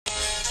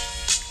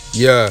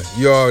Yeah,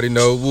 you already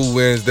know, Woo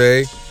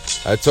Wednesday.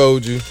 I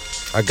told you.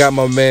 I got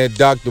my man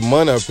Dr.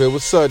 Munn up here.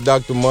 What's up,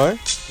 Dr. Munn?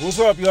 What's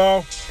up,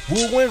 y'all?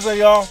 Woo Wednesday,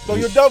 y'all. Throw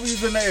your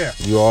W's in the air.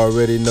 You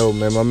already know,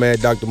 man. My man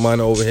Dr. Munn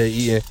over here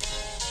eating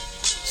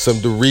some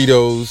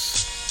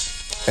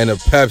Doritos and a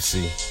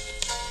Pepsi.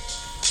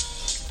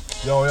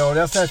 Yo,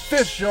 that's that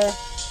fish, yo.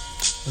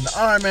 From the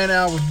Iron Man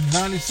album,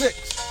 96.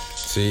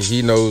 See,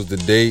 he knows the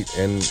date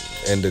and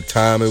the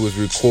time it was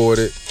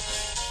recorded.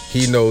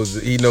 He knows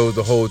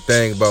the whole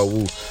thing about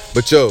Woo.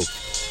 But yo,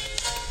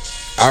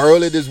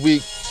 earlier this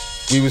week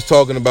we was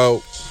talking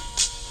about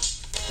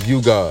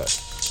You God.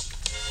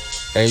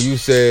 And you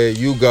said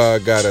You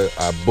God got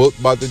a book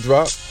about to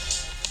drop?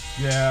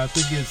 Yeah, I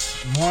think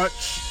it's March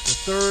the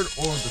 3rd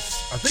or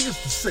I think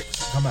it's the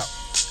 6th to come out.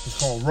 It's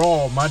called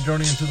Raw, My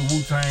Journey into the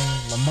Wu-Tang,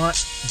 Lamont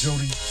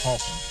Jody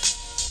Hoffman.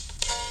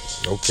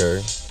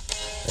 Okay.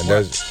 And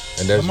that's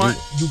Lamont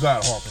You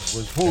God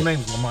Hoffman. His full name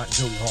is Lamont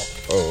Jody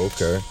Hoffman. Oh,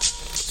 okay.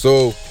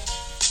 So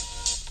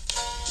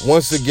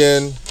once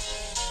again,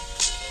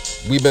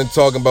 we've been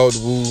talking about the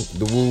Wu.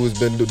 The Wu has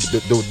been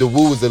the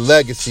Wu is a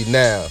legacy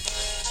now.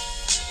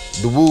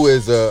 The Wu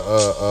is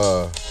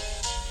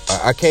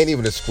I can't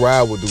even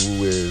describe what the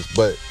Wu is,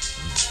 but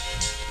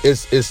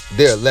it's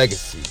their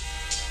legacy.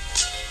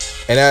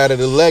 And out of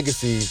the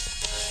legacies,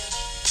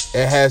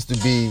 it has to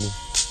be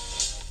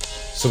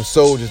some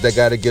soldiers that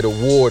got to get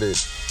awarded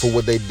for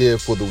what they did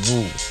for the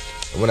Wu.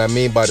 And what I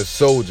mean by the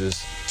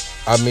soldiers,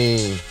 I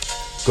mean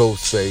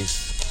Ghostface,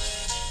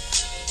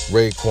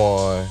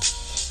 Raekwon,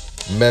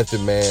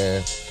 Method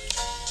Man,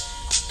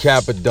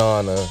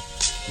 Capadonna,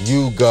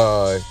 You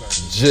God,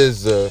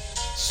 Jizza,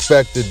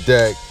 Spectre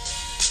Deck,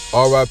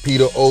 R.I.P.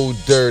 to Old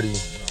Dirty,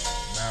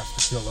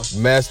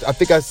 Master Killer. I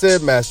think I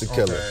said Master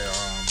Killer.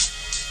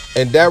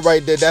 And that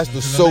right there, that's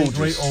the soldiers.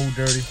 Great Old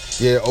Dirty.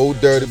 Yeah,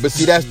 Old Dirty. But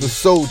see, that's the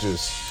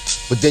soldiers.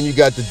 But then you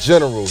got the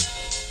general.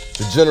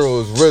 The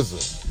general is RZA.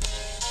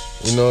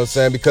 You know what I'm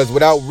saying? Because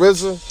without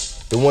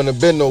RZA, there wouldn't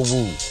have been no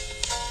Wu.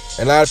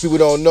 And a lot of people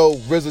don't know,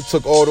 RZA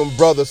took all them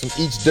brothers from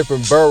each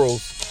different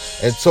boroughs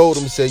and told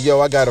them, said, yo,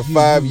 I got a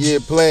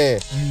 5-year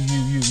plan.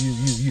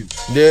 You.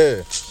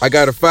 Yeah, I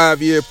got a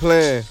 5-year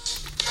plan.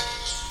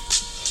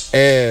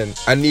 And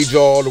I need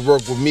y'all to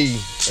work with me,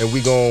 and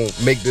we gonna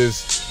make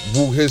this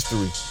Wu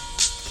history.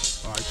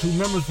 All right, 2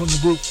 members from the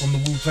group, from the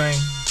Wu-Tang,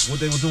 what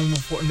they were doing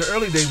before, in the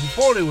early days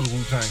before they was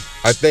Wu-Tang.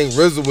 I think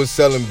RZA was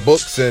selling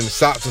books and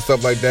socks and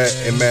stuff like that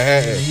in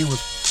Manhattan. And he was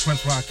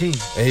Prince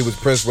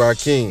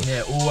Rakeem.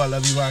 Yeah, Ooh, I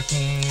Love You,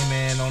 Rakeem.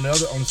 And on the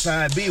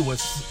side B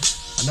was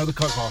another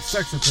cut called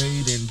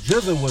Sexapade, and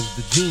Jizza was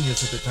the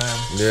genius at the time.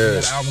 Yeah. He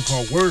had an album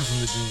called Words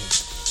from the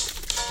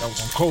Genius. That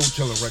was on Cold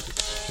Chiller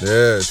Records.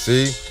 Yeah,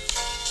 see?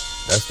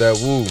 That's that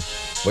Wu.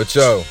 But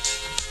yo,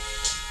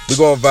 we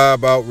gonna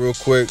vibe out real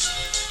quick.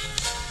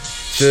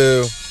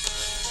 Chill.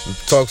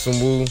 Talk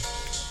some Wu.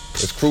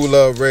 It's Crew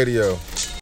Love Radio.